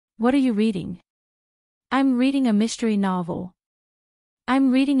What are you reading? I'm reading a mystery novel. I'm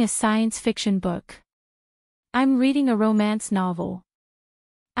reading a science fiction book. I'm reading a romance novel.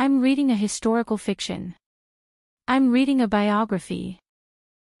 I'm reading a historical fiction. I'm reading a biography.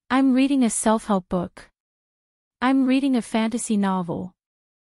 I'm reading a self-help book. I'm reading a fantasy novel.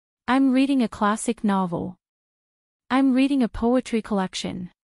 I'm reading a classic novel. I'm reading a poetry collection.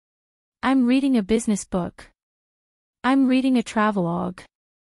 I'm reading a business book. I'm reading a travelogue.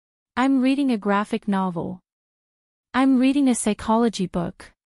 I'm reading a graphic novel. I'm reading a psychology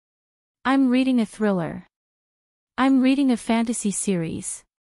book. I'm reading a thriller. I'm reading a fantasy series.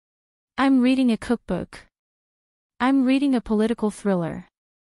 I'm reading a cookbook. I'm reading a political thriller.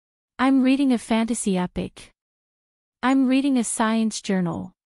 I'm reading a fantasy epic. I'm reading a science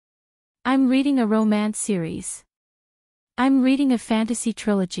journal. I'm reading a romance series. I'm reading a fantasy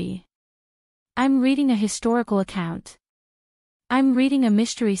trilogy. I'm reading a historical account. I'm reading a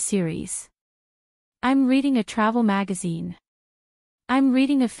mystery series. I'm reading a travel magazine. I'm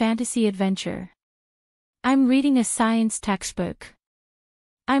reading a fantasy adventure. I'm reading a science textbook.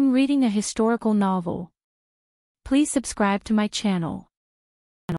 I'm reading a historical novel. Please subscribe to my channel.